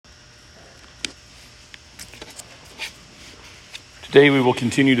Today we will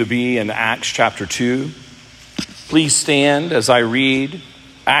continue to be in Acts chapter 2. Please stand as I read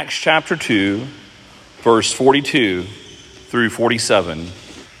Acts chapter 2, verse 42 through 47.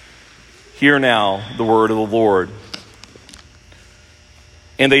 Hear now the word of the Lord.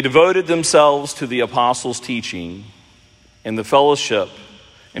 And they devoted themselves to the apostles' teaching and the fellowship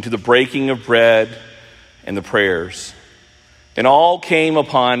and to the breaking of bread and the prayers. And all came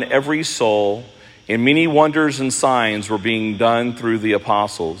upon every soul, and many wonders and signs were being done through the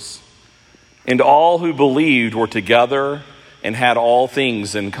apostles. And all who believed were together and had all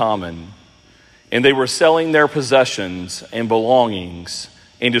things in common. And they were selling their possessions and belongings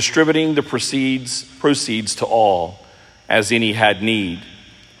and distributing the proceeds to all, as any had need.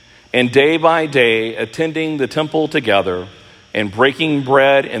 And day by day, attending the temple together and breaking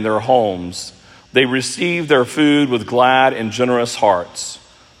bread in their homes, they received their food with glad and generous hearts,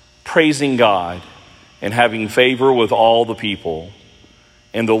 praising God and having favor with all the people.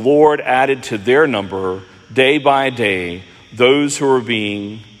 And the Lord added to their number day by day those who were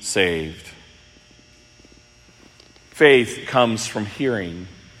being saved. Faith comes from hearing,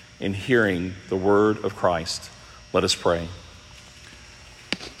 and hearing the word of Christ. Let us pray.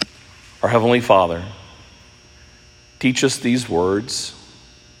 Our Heavenly Father, teach us these words.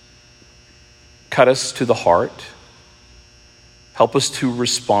 Cut us to the heart. Help us to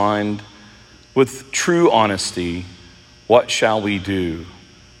respond with true honesty. What shall we do?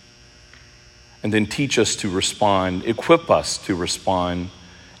 And then teach us to respond. Equip us to respond.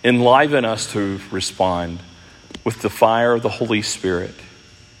 Enliven us to respond with the fire of the Holy Spirit,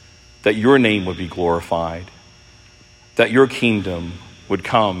 that your name would be glorified, that your kingdom would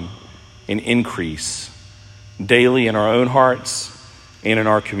come and increase daily in our own hearts and in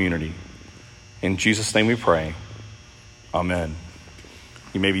our community. In Jesus' name we pray. Amen.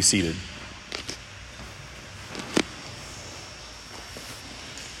 You may be seated.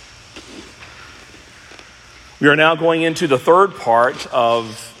 We are now going into the third part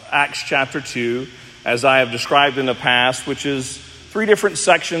of Acts chapter 2, as I have described in the past, which is three different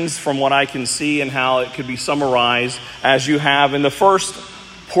sections from what I can see and how it could be summarized. As you have in the first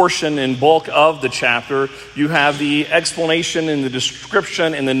portion and bulk of the chapter, you have the explanation and the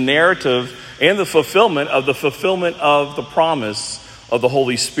description and the narrative and the fulfillment of the promise of the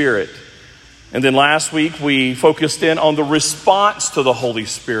Holy Spirit. And then last week we focused in on the response to the Holy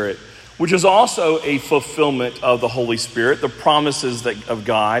Spirit, which is also a fulfillment of the Holy Spirit, the promises of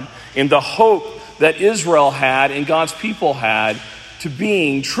God, and the hope that Israel had and God's people had to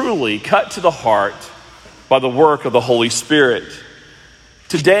being truly cut to the heart by the work of the Holy Spirit.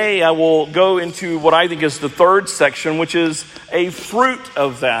 Today I will go into what I think is the third section, which is a fruit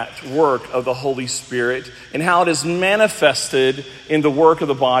of that work of the Holy Spirit and how it is manifested in the work of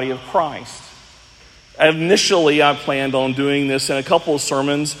the body of Christ. Initially, I planned on doing this in a couple of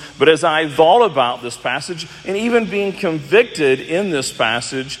sermons, but as I thought about this passage and even being convicted in this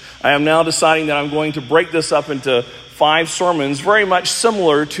passage, I am now deciding that I'm going to break this up into 5 sermons, very much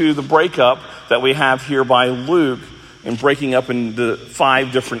similar to the breakup that we have here by Luke, and breaking up into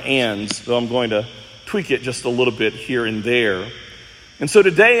 5 different ands, though I'm going to tweak it just a little bit here and there. And so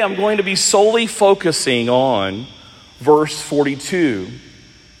today I'm going to be solely focusing on verse 42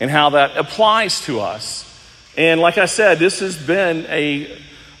 and how that applies to us. And like I said, this has been a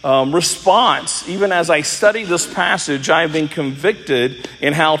response. Even as I study this passage, I have been convicted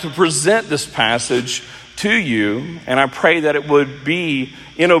in how to present this passage to you, and I pray that it would be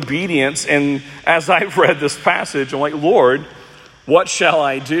in obedience. And as I've read this passage, I'm like, Lord, what shall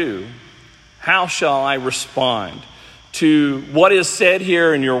I do? How shall I respond to what is said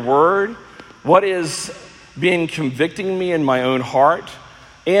here in your word? What is being convicting me in my own heart?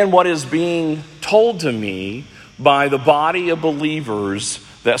 And what is being told to me by the body of believers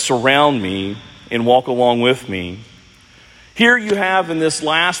that surround me and walk along with me? Here you have in this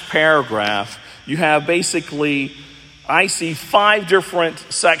last paragraph, you have basically, I see 5 different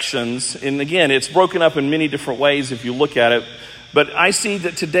sections. And again, it's broken up in many different ways if you look at it. But I see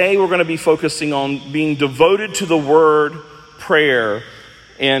that today we're going to be focusing on being devoted to the word, prayer,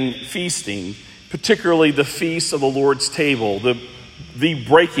 and feasting, particularly the feast of the Lord's table, the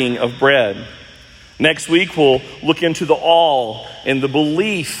breaking of bread. Next week, we'll look into the awe and the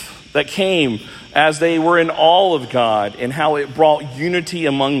belief that came as they were in awe of God and how it brought unity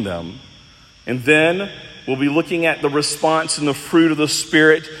among them. And then we'll be looking at the response and the fruit of the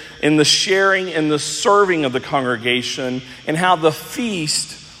Spirit and the sharing and the serving of the congregation and how the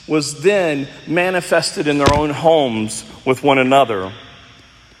feast was then manifested in their own homes with one another.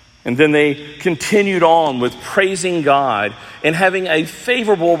 And then they continued on with praising God and having a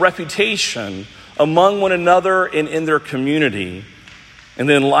favorable reputation among one another and in their community And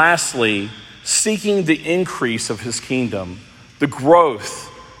then lastly, seeking the increase of his kingdom, the growth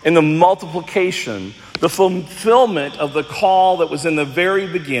and the multiplication, the fulfillment of the call that was in the very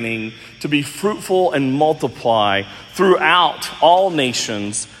beginning to be fruitful and multiply throughout all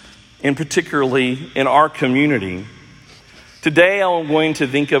nations, and particularly in our community. Today I'm going to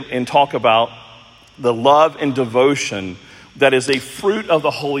think of and talk about the love and devotion that is a fruit of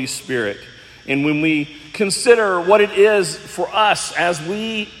the Holy Spirit. And when we consider what it is for us as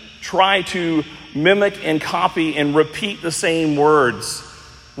we try to mimic and copy and repeat the same words,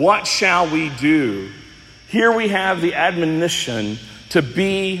 what shall we do? Here we have the admonition to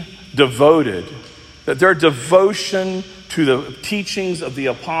be devoted, that their devotion to the teachings of the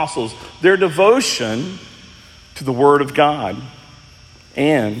apostles, their devotion to the Word of God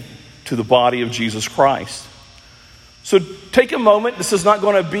and to the body of Jesus Christ. So take a moment. This is not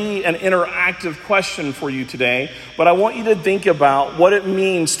going to be an interactive question for you today, but I want you to think about what it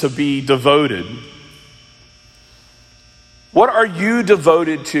means to be devoted. What are you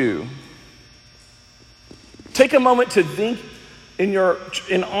devoted to? Take a moment to think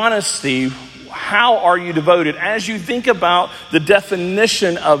in honesty, how are you devoted? As you think about the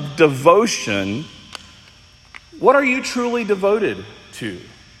definition of devotion, what are you truly devoted to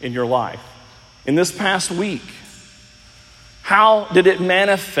in your life? In this past week, how did it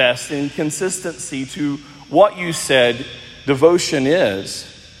manifest in consistency to what you said devotion is?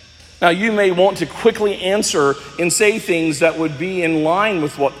 Now, you may want to quickly answer and say things that would be in line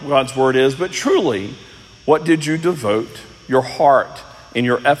with what God's word is, but truly, what did you devote your heart and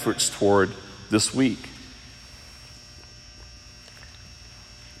your efforts toward this week?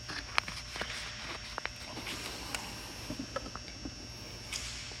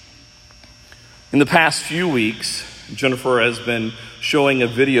 In the past few weeks, Jennifer has been showing a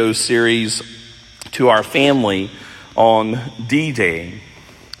video series to our family on D-Day.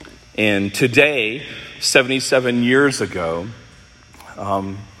 And today, 77 years ago,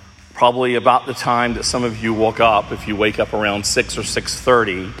 probably about the time that some of you woke up, if you wake up around 6 or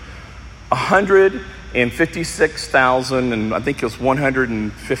 6:30, 156,000, and I think it was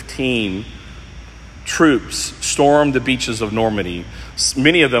 115 troops stormed the beaches of Normandy.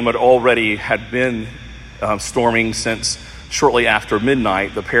 Many of them had been storming since shortly after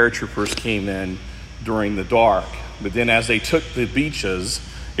midnight. The paratroopers came in during the dark. But then as they took the beaches,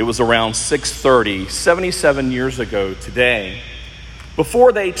 it was around 6:30, 77 years ago today.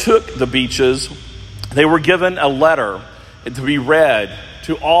 Before they took the beaches, they were given a letter to be read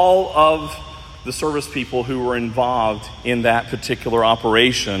to all of the service people who were involved in that particular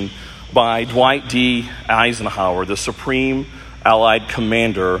operation by Dwight D. Eisenhower, the Supreme Allied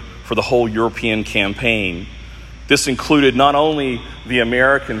Commander for the whole European campaign. This included not only the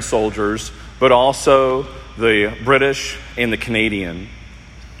American soldiers, but also the British and the Canadian.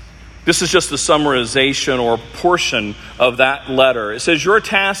 This is just a summarization or portion of that letter. It says, "Your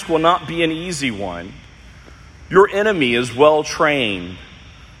task will not be an easy one. Your enemy is well trained,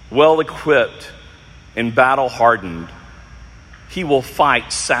 well equipped, and battle hardened. He will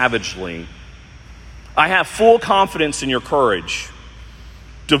fight savagely. I have full confidence in your courage,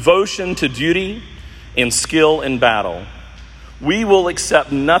 devotion to duty, and skill in battle. We will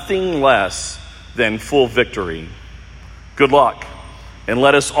accept nothing less than full victory. Good luck, and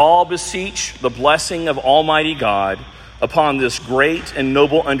let us all beseech the blessing of Almighty God upon this great and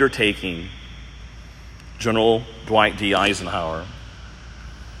noble undertaking. General Dwight D. Eisenhower."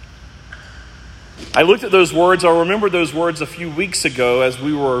 I looked at those words. I remembered those words a few weeks ago as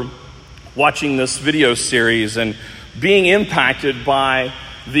we were watching this video series and being impacted by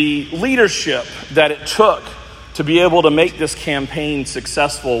the leadership that it took to be able to make this campaign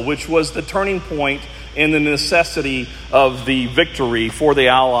successful, which was the turning point in the necessity of the victory for the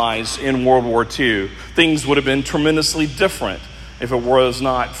Allies in World War II. Things would have been tremendously different if it was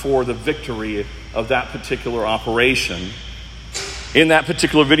not for the victory of that particular operation. In that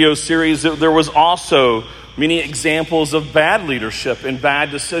particular video series, there was also many examples of bad leadership and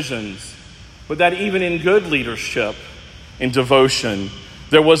bad decisions, but that even in good leadership and devotion,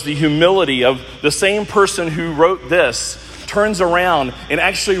 there was the humility of the same person who wrote this turns around and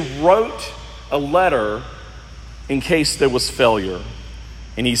actually wrote a letter in case there was failure.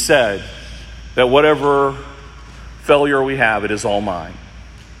 And he said that whatever failure we have, it is all mine.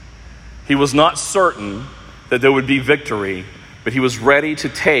 He was not certain that there would be victory, but he was ready to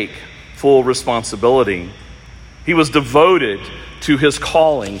take full responsibility. He was devoted to his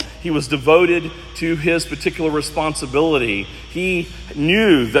calling. He was devoted to his particular responsibility. He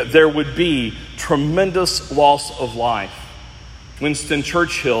knew that there would be tremendous loss of life. Winston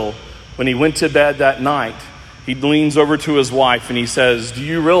Churchill, when he went to bed that night he leans over to his wife and he says, do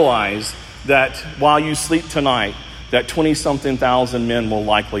you realize that while you sleep tonight, that 20-something thousand men will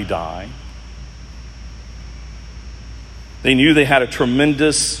likely die? They knew they had a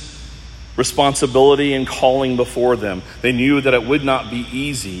tremendous responsibility and calling before them. They knew that it would not be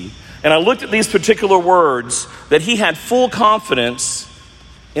easy. And I looked at these particular words, that he had full confidence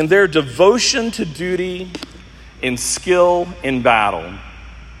in their devotion to duty and skill in battle.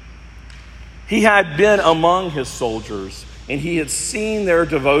 He had been among his soldiers and he had seen their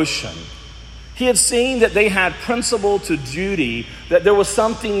devotion. He had seen that they had principle to duty, that there was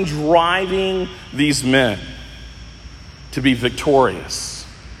something driving these men to be victorious,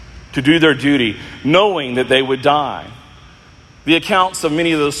 to do their duty, knowing that they would die. The accounts of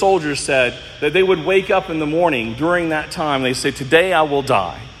many of the soldiers said that they would wake up in the morning during that time. They say, today I will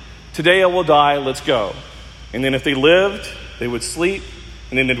die. Today I will die, let's go. And then if they lived, they would sleep.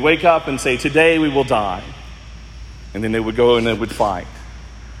 And then they'd wake up and say, today we will die. And then they would go and they would fight.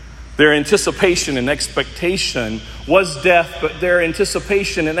 Their anticipation and expectation was death, but their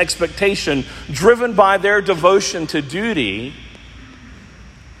anticipation and expectation, driven by their devotion to duty,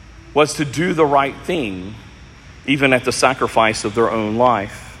 was to do the right thing, even at the sacrifice of their own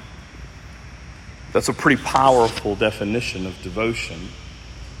life. That's a pretty powerful definition of devotion.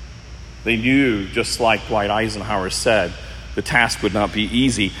 They knew, just like Dwight Eisenhower said, the task would not be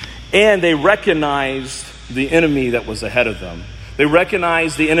easy. And they recognized the enemy that was ahead of them. They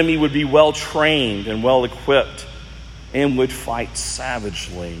recognized the enemy would be well trained and well equipped and would fight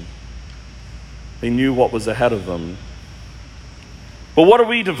savagely. They knew what was ahead of them. But what are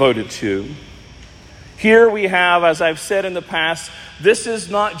we devoted to? Here we have, as I've said in the past, this is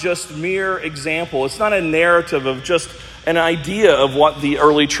not just mere example. It's not a narrative of just an idea of what the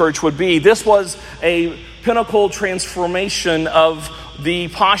early church would be. This was a pinnacle transformation of the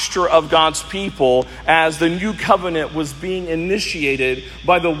posture of God's people as the new covenant was being initiated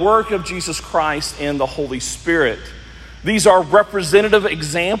by the work of Jesus Christ and the Holy Spirit. These are representative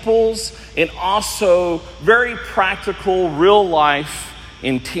examples and also very practical, real life,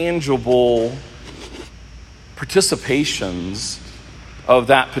 intangible participations of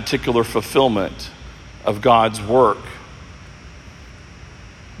that particular fulfillment of God's work.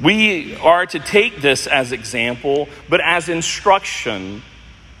 We are to take this as example, but as instruction,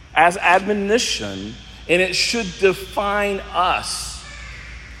 as admonition, and it should define us.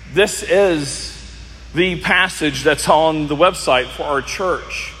 This is the passage that's on the website for our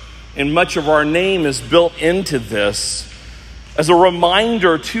church, and much of our name is built into this as a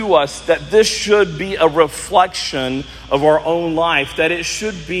reminder to us that this should be a reflection of our own life, that it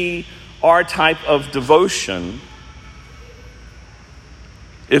should be our type of devotion.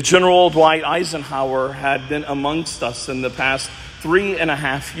 If General Dwight Eisenhower had been amongst us in the past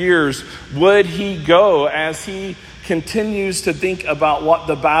 3.5 years, would he go as he continues to think about what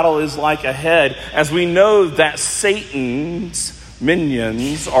the battle is like ahead, as we know that Satan's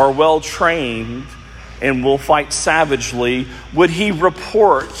minions are well trained and will fight savagely? Would he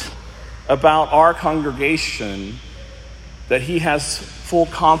report about our congregation that he has full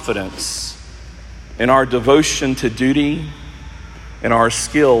confidence in our devotion to duty and our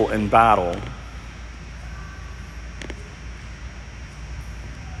skill in battle?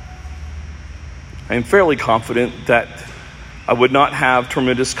 I am fairly confident that I would not have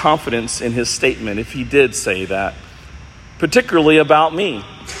tremendous confidence in his statement if he did say that, particularly about me.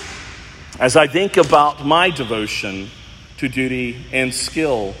 As I think about my devotion to duty and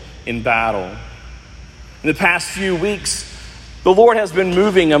skill in battle. In the past few weeks, the Lord has been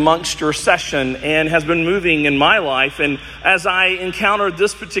moving amongst your session and has been moving in my life. And as I encountered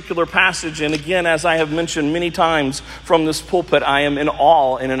this particular passage, and again, as I have mentioned many times from this pulpit, I am in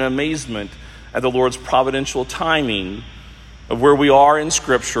awe and in amazement at the Lord's providential timing of where we are in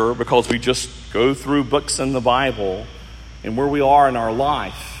Scripture, because we just go through books in the Bible, and where we are in our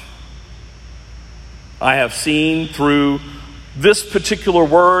life. I have seen through this particular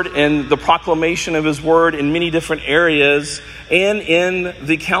word and the proclamation of his word in many different areas and in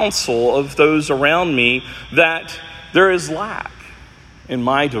the counsel of those around me that there is lack in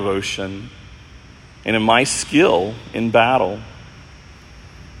my devotion and in my skill in battle.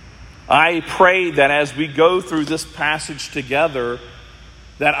 I pray that as we go through this passage together,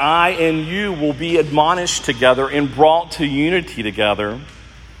 that I and you will be admonished together and brought to unity together.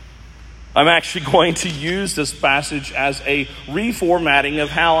 I'm actually going to use this passage as a reformatting of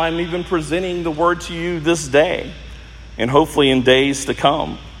how I'm even presenting the word to you this day, and hopefully in days to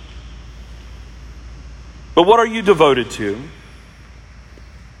come. But what are you devoted to?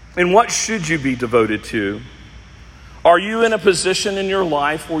 And what should you be devoted to? Are you in a position in your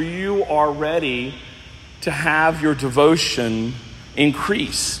life where you are ready to have your devotion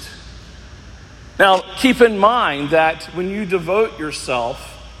increased. Now, keep in mind that when you devote yourself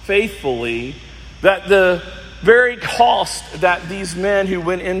faithfully, that the very cost that these men who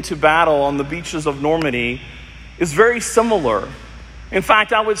went into battle on the beaches of Normandy is very similar. In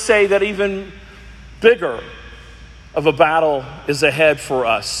fact, I would say that even bigger of a battle is ahead for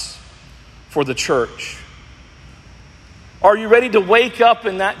us, for the church. Are you ready to wake up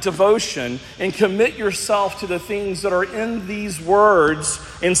in that devotion and commit yourself to the things that are in these words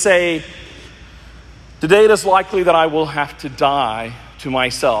and say, today it is likely that I will have to die to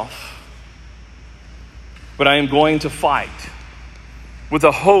myself, but I am going to fight with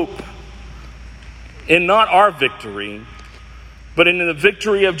a hope in not our victory, but in the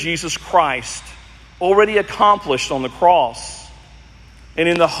victory of Jesus Christ, already accomplished on the cross, and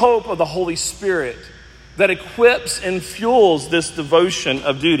in the hope of the Holy Spirit that equips and fuels this devotion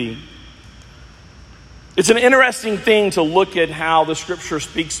of duty. It's an interesting thing to look at how the scripture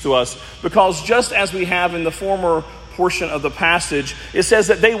speaks to us, because just as we have in the former portion of the passage, it says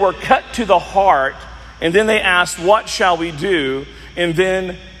that they were cut to the heart, and then they asked, what shall we do? And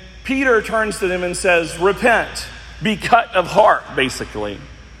then Peter turns to them and says, repent, be cut of heart, basically,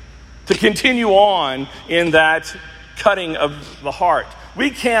 to continue on in that cutting of the heart. We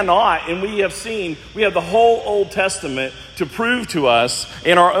cannot, and we have seen, we have the whole Old Testament to prove to us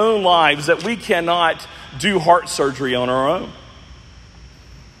in our own lives that we cannot do heart surgery on our own.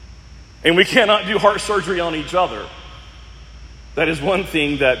 And we cannot do heart surgery on each other. That is one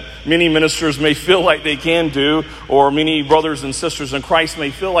thing that many ministers may feel like they can do, or many brothers and sisters in Christ may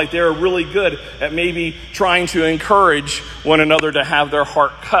feel like they're really good at maybe trying to encourage one another to have their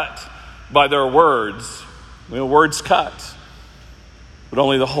heart cut by their words. Words cut. But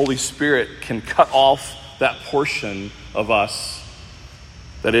only the Holy Spirit can cut off that portion of us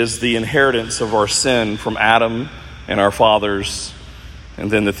that is the inheritance of our sin from Adam and our fathers, and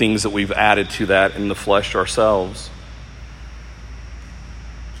then the things that we've added to that in the flesh ourselves.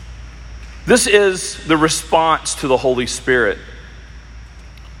 This is the response to the Holy Spirit.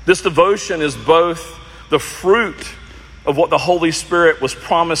 This devotion is both the fruit of what the Holy Spirit was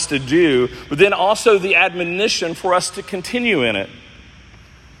promised to do, but then also the admonition for us to continue in it.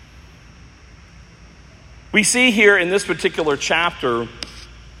 We see here in this particular chapter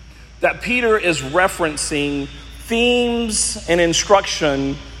that Peter is referencing themes and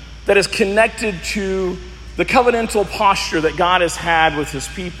instruction that is connected to the covenantal posture that God has had with his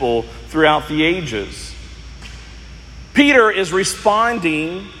people throughout the ages. Peter is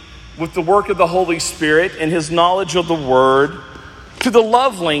responding with the work of the Holy Spirit and his knowledge of the Word to the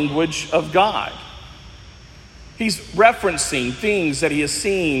love language of God. He's referencing things that he has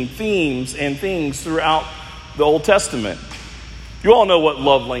seen, themes and things throughout the Old Testament. You all know what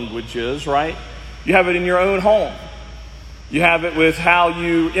love language is, right? You have it in your own home. You have it with how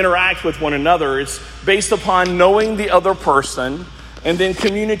you interact with one another. It's based upon knowing the other person and then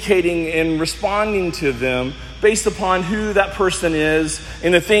communicating and responding to them based upon who that person is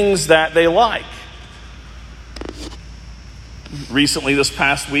and the things that they like. Recently, this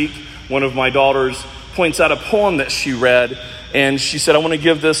past week, one of my daughters points out a poem that she read, and she said, I want to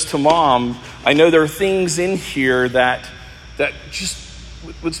give this to Mom. I know there are things in here that just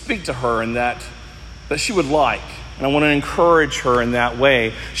would speak to her and that she would like. And I want to encourage her in that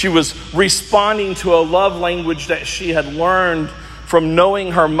way. She was responding to a love language that she had learned from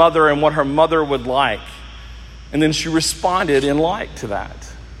knowing her mother and what her mother would like. And then she responded in like to that.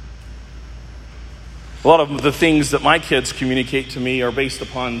 A lot of the things that my kids communicate to me are based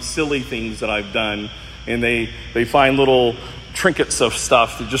upon silly things that I've done. And they find little trinkets of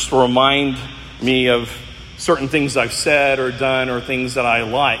stuff that just remind me of certain things I've said or done or things that I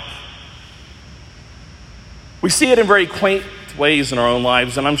like. We see it in very quaint ways in our own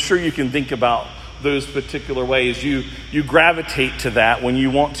lives, and I'm sure you can think about those particular ways. You gravitate to that when you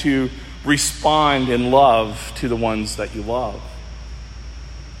want to respond in love to the ones that you love.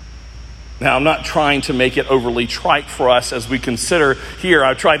 Now, I'm not trying to make it overly trite for us as we consider here.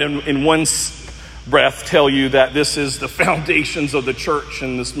 I've tried in one breath tell you that this is the foundations of the church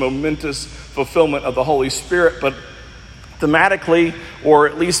and this momentous fulfillment of the Holy Spirit, but thematically, or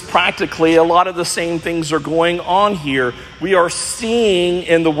at least practically, a lot of the same things are going on here. We are seeing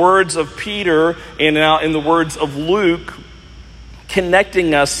in the words of Peter and now in the words of Luke,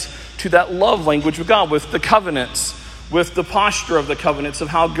 connecting us to that love language of God, with the covenants, with the posture of the covenants, of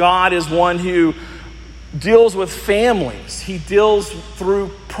how God is one who deals with families. He deals through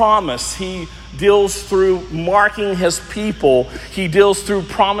promise. He deals through marking his people. He deals through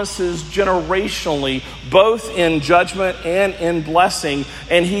promises generationally, both in judgment and in blessing.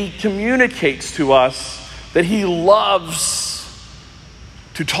 And he communicates to us that he loves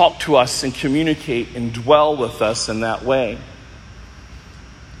to talk to us and communicate and dwell with us in that way.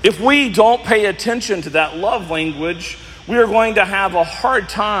 If we don't pay attention to that love language, we are going to have a hard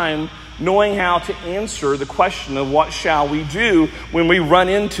time knowing how to answer the question of what shall we do when we run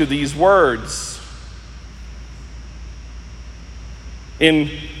into these words.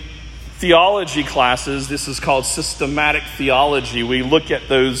 In theology classes, this is called systematic theology. We look at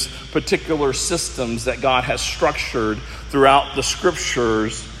those particular systems that God has structured throughout the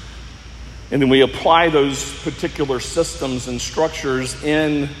scriptures, and then we apply those particular systems and structures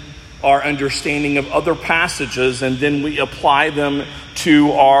in our understanding of other passages, and then we apply them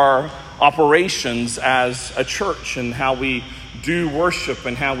to our operations as a church and how we do worship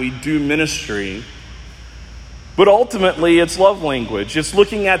and how we do ministry. But ultimately, it's love language. It's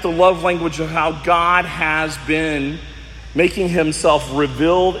looking at the love language of how God has been making himself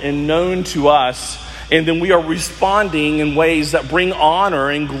revealed and known to us, and then we are responding in ways that bring honor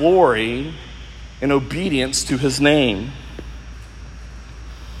and glory and obedience to his name.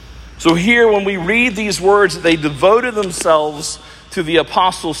 So here, when we read these words, they devoted themselves to the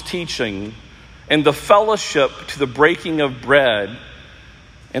apostles' teaching and the fellowship, to the breaking of bread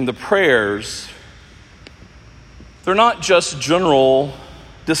and the prayers. They're not just general,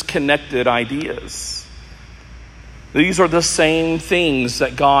 disconnected ideas. These are the same things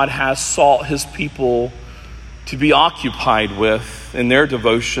that God has sought his people to be occupied with in their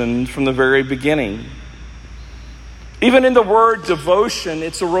devotion from the very beginning. Even in the word devotion,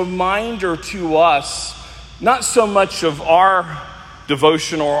 it's a reminder to us, not so much of our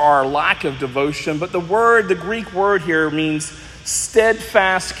devotion or our lack of devotion, but the Greek word here means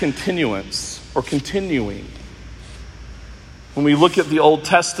steadfast continuance or continuing. When we look at the Old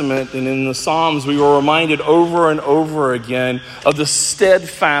Testament and in the Psalms, we were reminded over and over again of the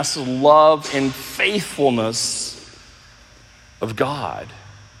steadfast love and faithfulness of God.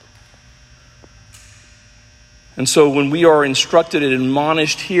 And so when we are instructed and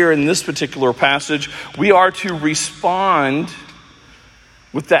admonished here in this particular passage, we are to respond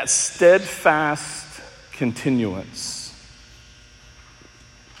with that steadfast continuance.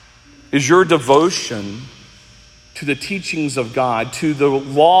 Is your devotion to the teachings of God, to the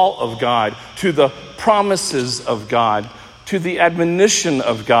law of God, to the promises of God, to the admonition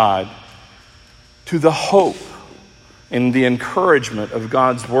of God, to the hope and the encouragement of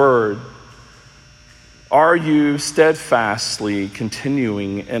God's word? Are you steadfastly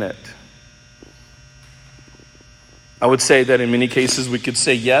continuing in it? I would say that in many cases we could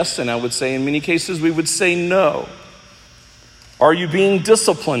say yes, and I would say in many cases we would say no. Are you being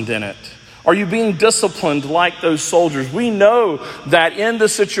disciplined in it? Are you being disciplined like those soldiers? We know that in the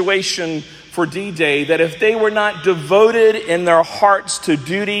situation for D-Day, that if they were not devoted in their hearts to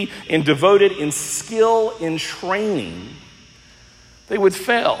duty and devoted in skill in training, they would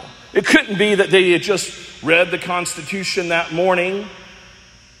fail. It couldn't be that they had just read the Constitution that morning,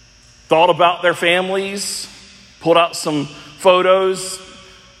 thought about their families, pulled out some photos,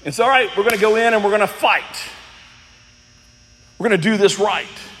 and said, all right, we're going to go in and we're going to fight. We're going to do this right.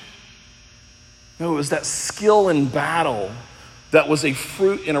 No, it was that skill in battle that was a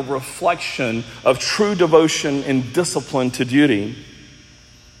fruit and a reflection of true devotion and discipline to duty.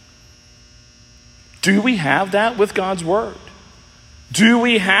 Do we have that with God's word? Do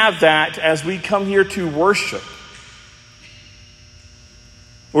we have that as we come here to worship?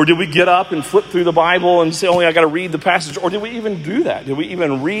 Or did we get up and flip through the Bible and say, oh, I got to read the passage? Or did we even do that? Did we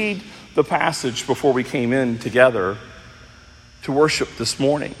even read the passage before we came in together to worship this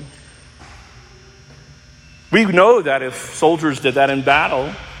morning? We know that if soldiers did that in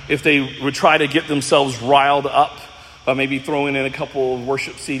battle, if they would try to get themselves riled up by maybe throwing in a couple of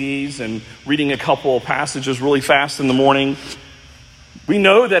worship CDs and reading a couple of passages really fast in the morning, we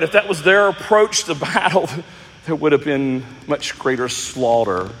know that if that was their approach to battle, there would have been much greater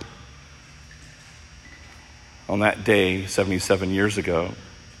slaughter on that day 77 years ago.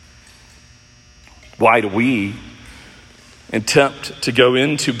 Why do we attempt to go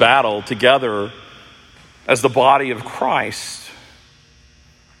into battle together as the body of Christ,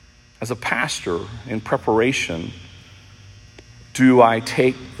 as a pastor in preparation? Do I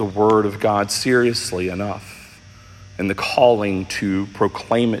take the word of God seriously enough and the calling to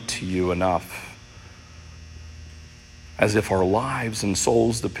proclaim it to you enough, as if our lives and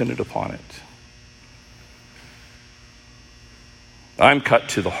souls depended upon it? I'm cut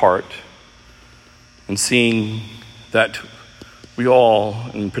to the heart in seeing that we all,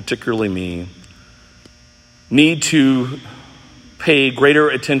 and particularly me, need to pay greater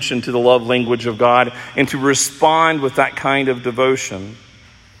attention to the love language of God and to respond with that kind of devotion.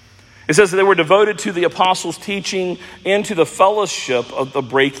 It says that they were devoted to the apostles' teaching and to the fellowship of the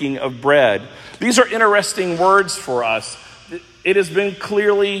breaking of bread. These are interesting words for us. It has been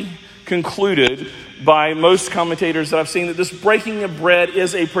clearly concluded by most commentators that I've seen that this breaking of bread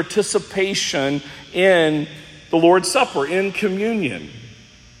is a participation in the Lord's Supper, in communion.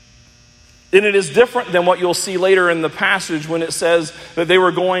 And it is different than what you'll see later in the passage when it says that they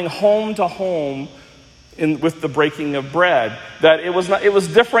were going home to home with the breaking of bread. That it was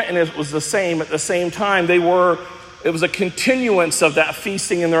different and it was the same at the same time. It was a continuance of that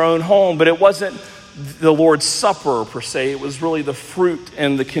feasting in their own home, but it wasn't the Lord's Supper per se. It was really the fruit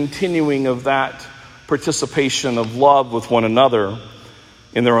and the continuing of that participation of love with one another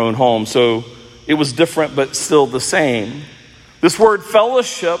in their own home. So it was different, but still the same. This word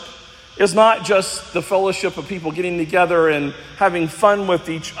fellowship is not just the fellowship of people getting together and having fun with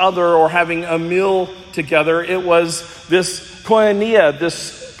each other or having a meal together. It was this koinonia,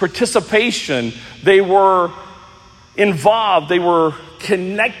 this participation. They were involved. They were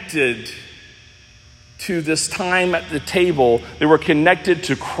connected to this time at the table. They were connected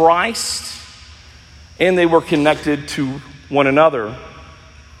to Christ and they were connected to one another.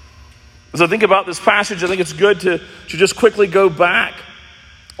 As I think about this passage, I think it's good to just quickly go back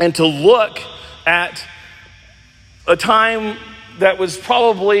and to look at a time that was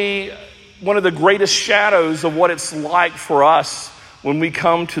probably one of the greatest shadows of what it's like for us when we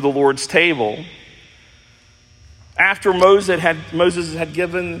come to the Lord's table. After Moses had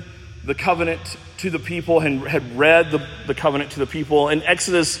given the covenant to the people and had read the covenant to the people, in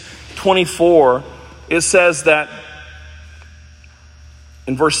Exodus 24, it says that,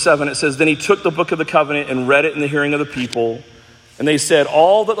 in verse 7, it says, "Then he took the book of the covenant and read it in the hearing of the people. And they said,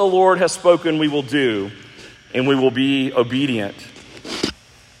 'All that the Lord has spoken we will do, and we will be obedient.'"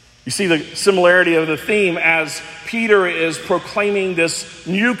 You see the similarity of the theme as Peter is proclaiming this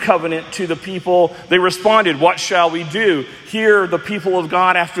new covenant to the people. They responded, "What shall we do?" Here, the people of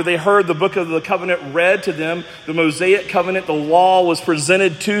God, after they heard the book of the covenant read to them, the Mosaic covenant, the law was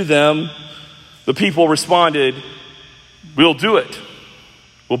presented to them, the people responded, "We'll do it.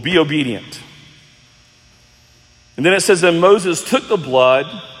 We'll be obedient." And then it says that Moses took the blood.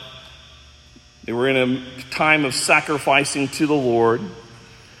 They were in a time of sacrificing to the Lord.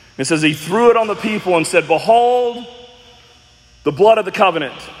 It says he threw it on the people and said, "Behold, the blood of the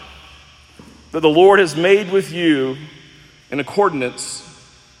covenant that the Lord has made with you in accordance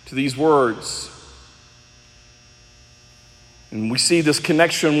to these words." And we see this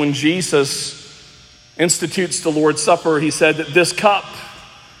connection when Jesus institutes the Lord's Supper. He said that this cup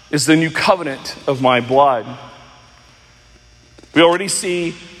is the new covenant of my blood. We already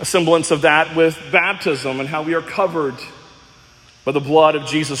see a semblance of that with baptism and how we are covered by the blood of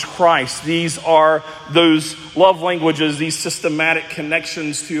Jesus Christ. These are those love languages, these systematic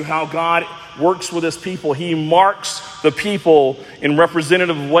connections to how God works with his people. He marks the people in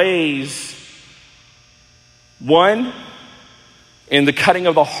representative ways. One, in the cutting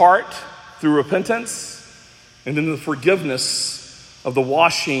of the heart through repentance, and then the forgiveness of the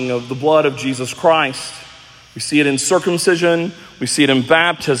washing of the blood of Jesus Christ. We see it in circumcision, we see it in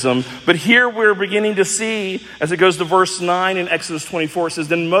baptism, but here we're beginning to see, as it goes to verse 9 in Exodus 24, it says,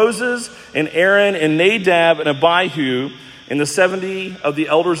 "Then Moses and Aaron and Nadab and Abihu and the 70 of the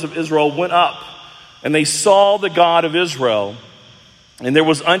elders of Israel went up, and they saw the God of Israel, and there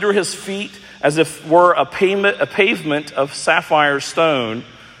was under his feet as if were a pavement of sapphire stone,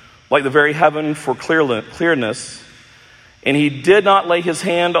 like the very heaven for clearness. And he did not lay his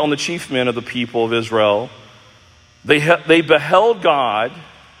hand on the chief men of the people of Israel. They beheld God,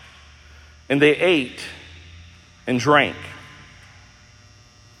 and they ate and drank."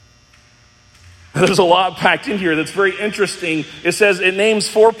 There's a lot packed in here that's very interesting. It says it names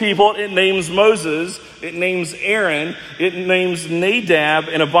 4 people. It names Moses. It names Aaron. It names Nadab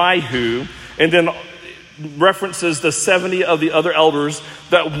and Abihu. And then references the 70 of the other elders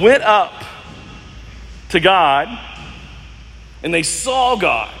that went up to God, and they saw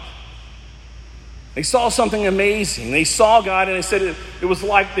God. They saw something amazing. They saw God, and they said it was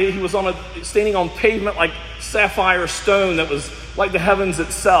like he was standing on pavement like sapphire stone that was like the heavens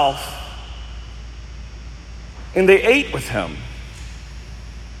itself. And they ate with him.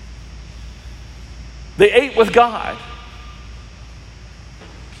 They ate with God.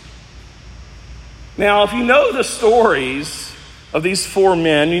 Now, if you know the stories of these 4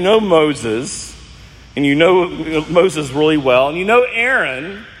 men, you know Moses, and you know Moses really well, and you know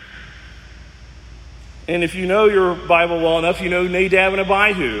Aaron. And if you know your Bible well enough, you know Nadab and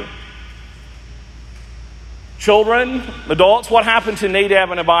Abihu. Children, adults, what happened to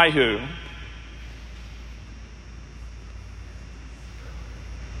Nadab and Abihu?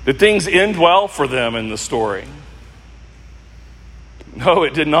 Did things end well for them in the story? No,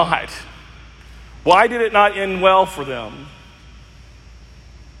 it did not. Why did it not end well for them?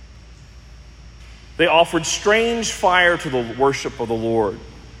 They offered strange fire to the worship of the Lord.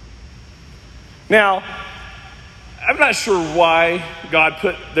 Now, I'm not sure why God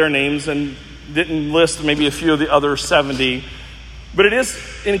put their names and didn't list maybe a few of the other 70, but it is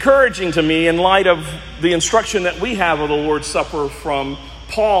encouraging to me in light of the instruction that we have of the Lord's Supper from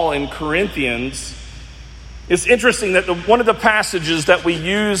Paul in Corinthians. It's interesting that one of the passages that we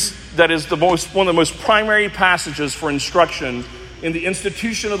use that is one of the most primary passages for instruction in the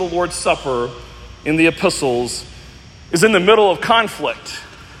institution of the Lord's Supper in the epistles is in the middle of conflict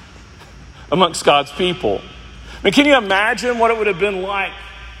amongst God's people. I mean, can you imagine what it would have been like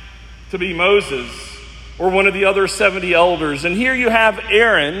to be Moses or one of the other 70 elders? And here you have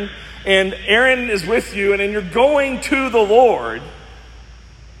Aaron, and Aaron is with you, and then you're going to the Lord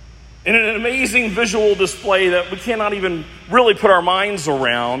in an amazing visual display that we cannot even really put our minds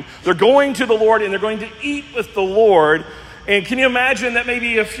around. They're going to the Lord, and they're going to eat with the Lord. And can you imagine that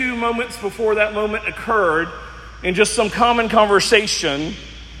maybe a few moments before that moment occurred, in just some common conversation,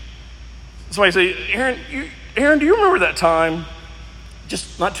 somebody say, Aaron, do you remember that time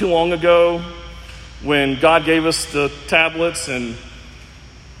just not too long ago when God gave us the tablets and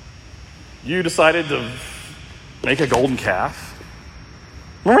you decided to make a golden calf?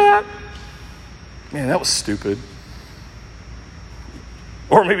 Remember that? Man, that was stupid.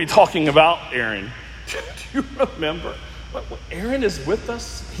 Or maybe talking about Aaron. Do you remember? Aaron is with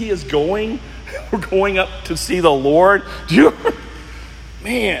us. He is going. We're going up to see the Lord. Do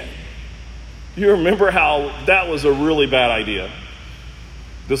you remember how that was a really bad idea?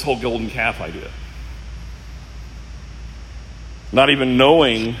 This whole golden calf idea. Not even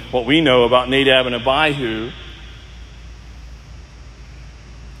knowing what we know about Nadab and Abihu,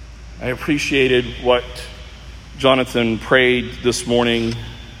 I appreciated what Jonathan prayed this morning,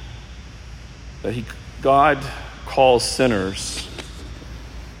 that God calls sinners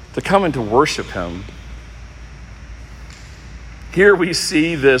to come and to worship him. Here we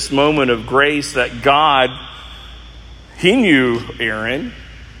see this moment of grace that God, he knew Aaron.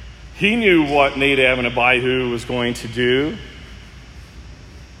 He knew what Nadab and Abihu was going to do.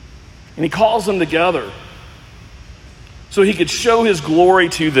 And he calls them together so he could show his glory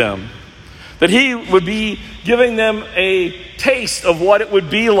to them. That he would be giving them a taste of what it would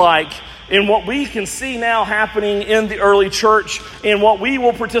be like in what we can see now happening in the early church and what we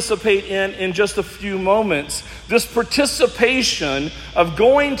will participate in just a few moments. This participation of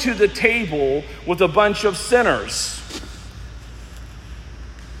going to the table with a bunch of sinners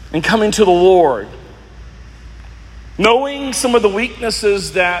and coming to the Lord. Knowing some of the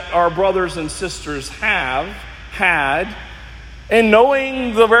weaknesses that our brothers and sisters have had, and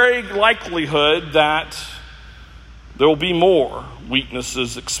knowing the very likelihood that there will be more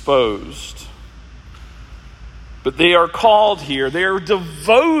weaknesses exposed. But they are called here, they are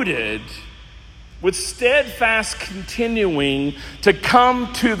devoted with steadfast continuing to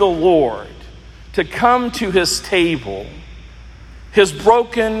come to the Lord, to come to his table, his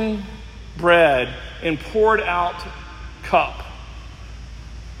broken bread and poured out cup.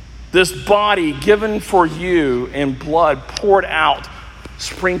 This body given for you and blood poured out,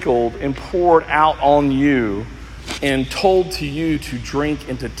 sprinkled and poured out on you and told to you to drink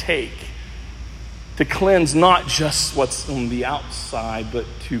and to take. To cleanse not just what's on the outside, but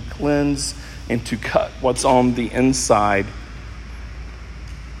to cleanse and to cut what's on the inside.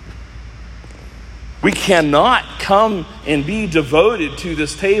 We cannot come and be devoted to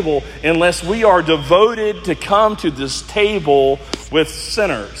this table unless we are devoted to come to this table with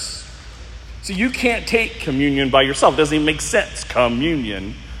sinners. So you can't take communion by yourself. It doesn't even make sense,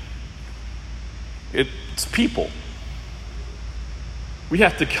 communion. It's people. We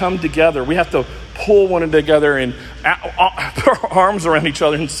have to come together. We have to pull one together and put our arms around each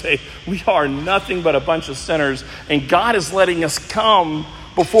other and say, we are nothing but a bunch of sinners. And God is letting us come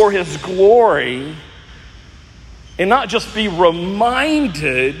before his glory and not just be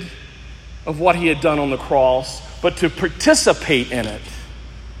reminded of what he had done on the cross, but to participate in it.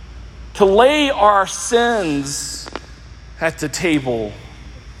 To lay our sins at the table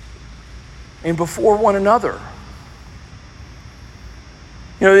and before one another.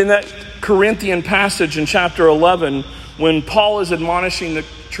 You know, in that Corinthian passage in chapter 11, when Paul is admonishing the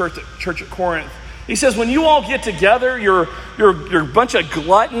church at Corinth, he says, when you all get together, you're a bunch of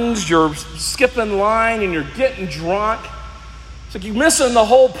gluttons, you're skipping line and you're getting drunk. It's like you're missing the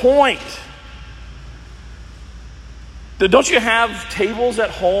whole point. Don't you have tables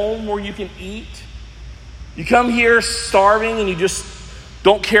at home where you can eat? You come here starving and you just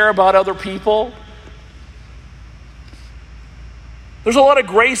don't care about other people. There's a lot of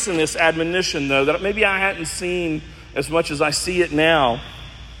grace in this admonition, though, that maybe I hadn't seen as much as I see it now.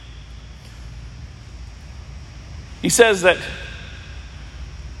 He says that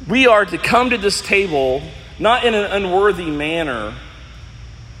we are to come to this table not in an unworthy manner,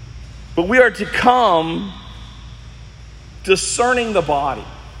 but we are to come discerning the body.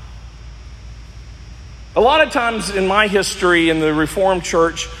 A lot of times in my history in the Reformed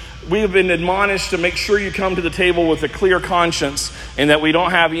Church, we have been admonished to make sure you come to the table with a clear conscience and that we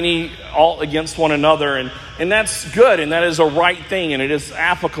don't have any alt against one another. And that's good, and that is a right thing, and it is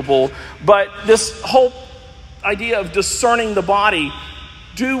applicable. But this whole idea of discerning the body,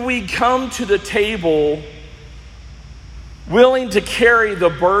 do we come to the table willing to carry the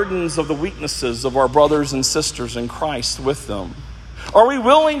burdens of the weaknesses of our brothers and sisters in Christ with them? Are we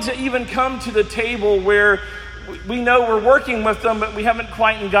willing to even come to the table where we know we're working with them, but we haven't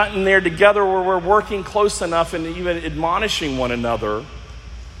quite gotten there together, where we're working close enough and even admonishing one another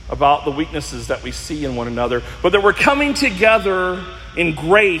about the weaknesses that we see in one another, but that we're coming together in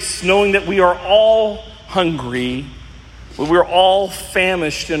grace, knowing that we are all hungry, we're all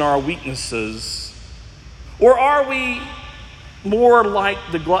famished in our weaknesses? Or are we more like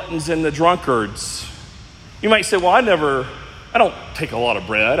the gluttons and the drunkards? You might say, well, I don't take a lot of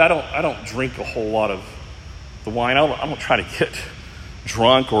bread. I don't drink a whole lot of the wine. I don't try to get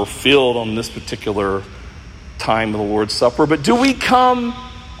drunk or filled on this particular time of the Lord's Supper. But do we come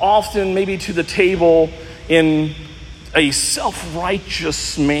often maybe to the table in a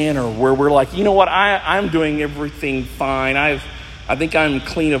self-righteous manner where we're like, you know what, I'm doing everything fine. I think I'm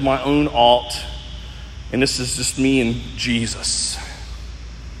clean of my own alt, and this is just me and Jesus.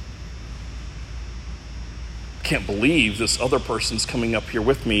 Can't believe this other person's coming up here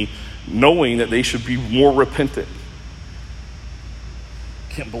with me knowing that they should be more repentant.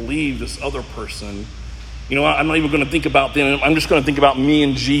 Can't believe this other person. You know, I'm not even going to think about them. I'm just going to think about me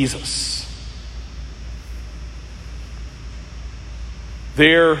and Jesus.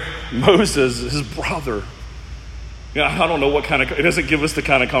 There, Moses, his brother. You know, I don't know what kind of, it doesn't give us the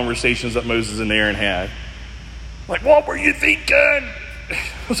kind of conversations that Moses and Aaron had. Like, what were you thinking? I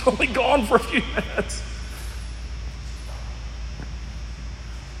was only gone for a few minutes.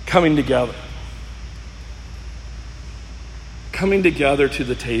 Coming together to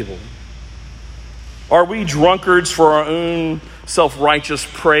the table. Are we drunkards for our own self-righteous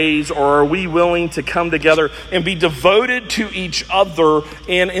praise, or are we willing to come together and be devoted to each other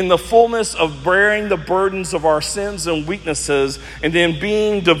and in the fullness of bearing the burdens of our sins and weaknesses, and then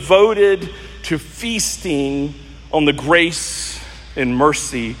being devoted to feasting on the grace and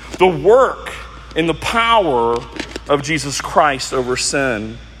mercy, the work and the power of Jesus Christ over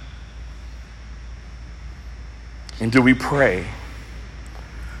sin? And do we pray?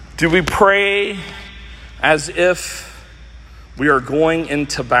 Do we pray as if we are going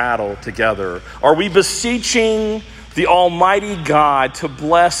into battle together? Are we beseeching the Almighty God to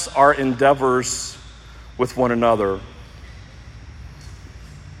bless our endeavors with one another?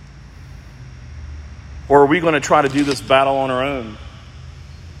 Or are we going to try to do this battle on our own?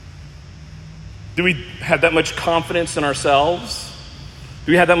 Do we have that much confidence in ourselves?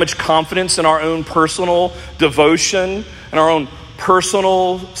 Do we have that much confidence in our own personal devotion and our own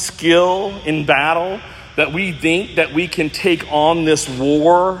personal skill in battle that we think that we can take on this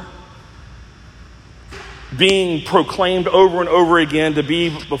war being proclaimed over and over again to be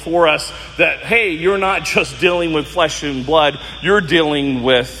before us, that, hey, you're not just dealing with flesh and blood, you're dealing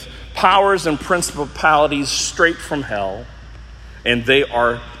with powers and principalities straight from hell, and they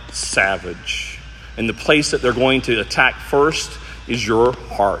are savage. And the place that they're going to attack first is your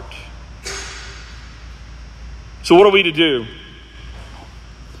heart. So what are we to do?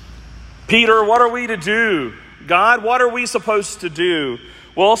 Peter, what are we to do? God, what are we supposed to do?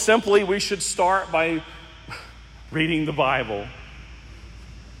 Well, simply we should start by reading the Bible,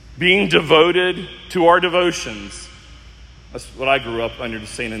 being devoted to our devotions. That's what I grew up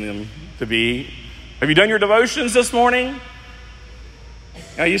understanding them to be. Have you done your devotions this morning?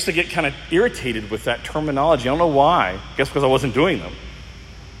 I used to get kind of irritated with that terminology. I don't know why. I guess because I wasn't doing them.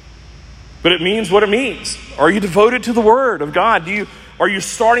 But it means what it means. Are you devoted to the Word of God? Are you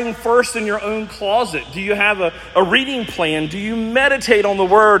starting first in your own closet? Do you have a reading plan? Do you meditate on the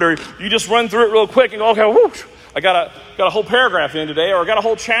Word? Or you just run through it real quick and go, okay, whoo, I got a whole paragraph in today, or I got a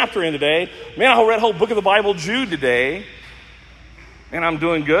whole chapter in today. Man, I read a whole book of the Bible, Jude, today. And I'm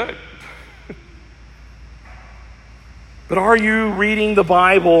doing good. But are you reading the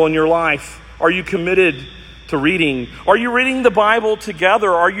Bible in your life? Are you committed to reading? Are you reading the Bible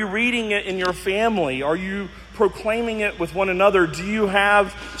together? Are you reading it in your family? Are you proclaiming it with one another? Do you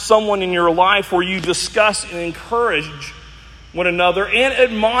have someone in your life where you discuss and encourage one another and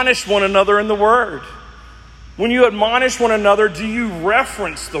admonish one another in the Word? When you admonish one another, do you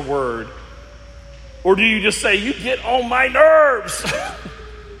reference the Word? Or do you just say, you get on my nerves?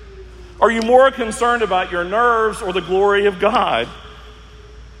 Are you more concerned about your nerves or the glory of God?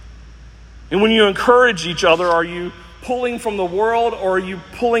 And when you encourage each other, are you pulling from the world, or are you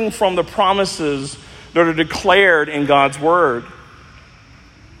pulling from the promises that are declared in God's Word?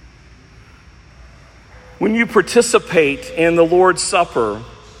 When you participate in the Lord's Supper,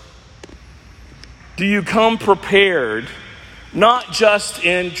 do you come prepared, not just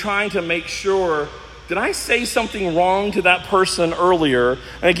in trying to make sure, did I say something wrong to that person earlier?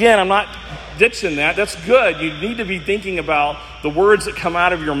 And again, I'm not ditching that. That's good. You need to be thinking about the words that come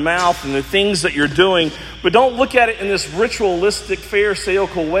out of your mouth and the things that you're doing. But don't look at it in this ritualistic,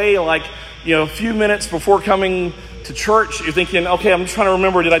 pharisaical way, like, a few minutes before coming to church, you're thinking, okay, I'm trying to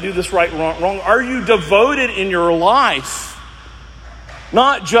remember, did I do this right, wrong? Are you devoted in your life,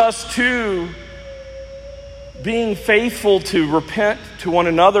 not just to being faithful to repent to one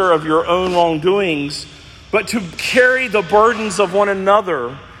another of your own wrongdoings, but to carry the burdens of one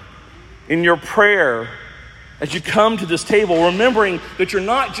another in your prayer as you come to this table, remembering that you're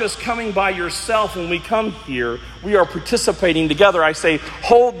not just coming by yourself when we come here. We are participating together. I say,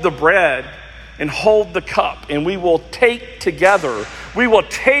 hold the bread and hold the cup, and we will take together. We will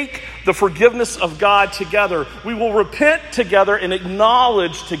take the forgiveness of God together. We will repent together and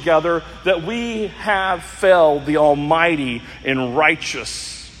acknowledge together that we have failed the almighty and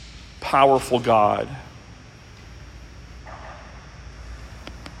righteous, powerful God.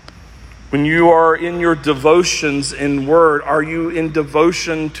 When you are in your devotions in word, are you in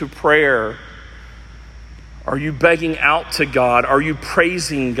devotion to prayer? Are you begging out to God? Are you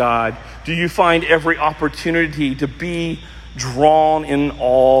praising God? Do you find every opportunity to be drawn in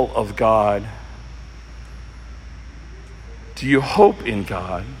all of God? Do you hope in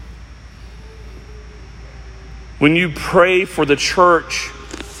God? When you pray for the church,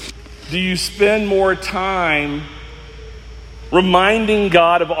 do you spend more time reminding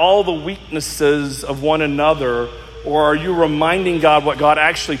God of all the weaknesses of one another, or are you reminding God what God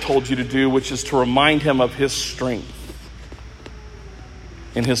actually told you to do, which is to remind Him of His strength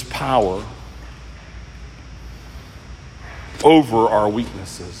and His power over our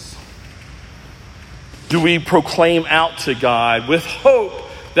weaknesses? Do we proclaim out to God with hope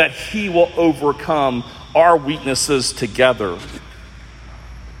that He will overcome our weaknesses together?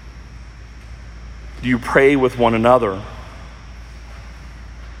 Do you pray with one another?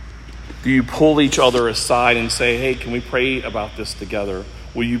 Do you pull each other aside and say, hey, can we pray about this together?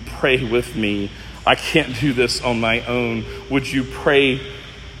 Will you pray with me? I can't do this on my own. Would you pray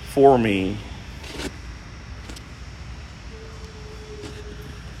for me?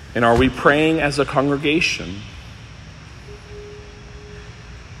 And are we praying as a congregation?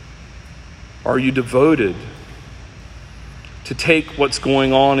 Are you devoted to take what's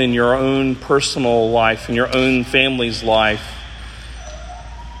going on in your own personal life, in your own family's life,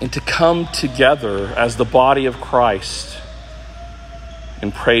 and to come together as the body of Christ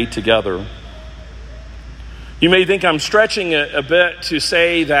and pray together? You may think I'm stretching it a bit to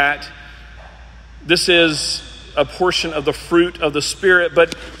say that this is a portion of the fruit of the Spirit,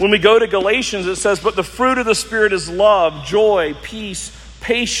 but when we go to Galatians, it says, but the fruit of the Spirit is love, joy, peace,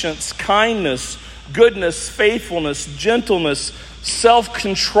 patience, kindness, goodness, faithfulness, gentleness,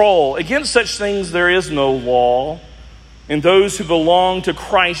 self-control. Against such things there is no law. And those who belong to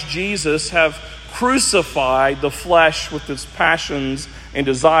Christ Jesus have crucified the flesh with its passions and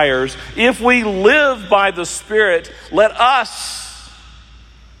desires. If we live by the Spirit, let us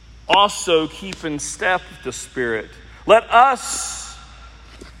also keep in step with the Spirit. Let us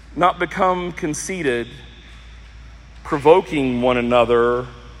not become conceited, provoking one another,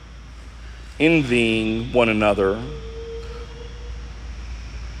 envying one another.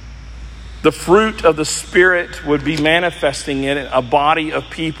 The fruit of the Spirit would be manifesting in a body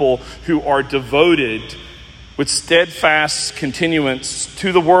of people who are devoted with steadfast continuance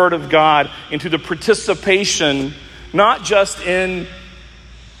to the Word of God and to the participation, not just in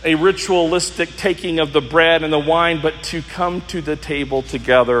a ritualistic taking of the bread and the wine, but to come to the table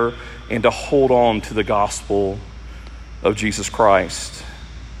together and to hold on to the gospel of Jesus Christ.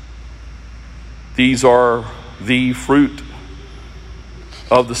 These are the fruit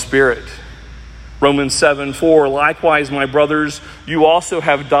of the Spirit. Romans 7:4, likewise, my brothers, you also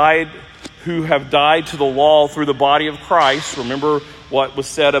have died, who have died to the law through the body of Christ. Remember what was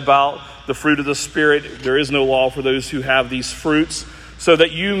said about the fruit of the Spirit. There is no law for those who have these fruits. so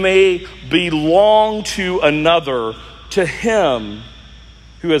that you may belong to another, to him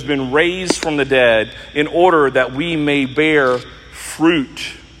who has been raised from the dead, in order that we may bear fruit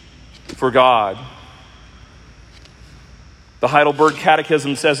for God. The Heidelberg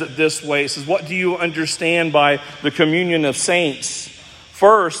Catechism says it this way. It says, what do you understand by the communion of saints?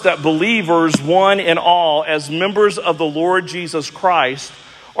 First, that believers, one and all, as members of the Lord Jesus Christ,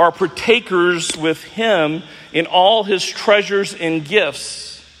 are partakers with him in all his treasures and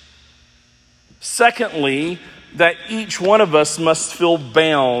gifts. Secondly, that each one of us must feel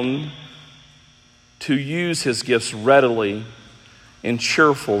bound to use his gifts readily and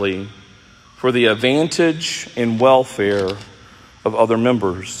cheerfully for the advantage and welfare of other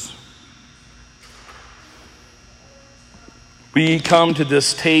members. We come to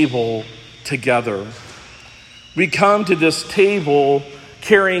this table together. We come to this table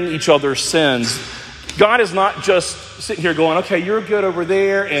carrying each other's sins. God is not just sitting here going, okay, you're good over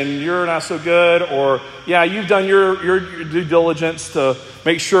there and you're not so good, or yeah, you've done your due diligence to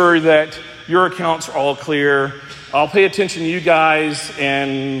make sure that your accounts are all clear. I'll pay attention to you guys,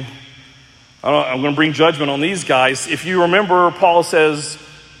 and I'm going to bring judgment on these guys. If you remember, Paul says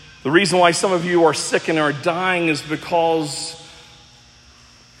the reason why some of you are sick and are dying is because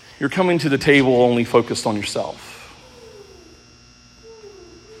you're coming to the table only focused on yourself.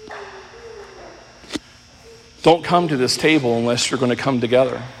 Don't come to this table unless you're going to come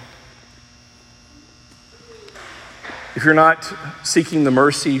together. If you're not seeking the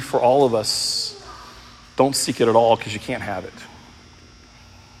mercy for all of us, don't seek it at all, because you can't have it.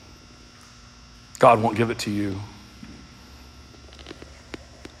 God won't give it to you.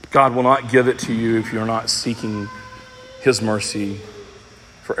 God will not give it to you if you're not seeking his mercy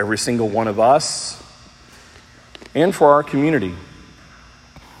for every single one of us and for our community.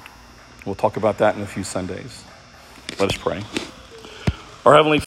 We'll talk about that in a few Sundays. Let us pray. Our Heavenly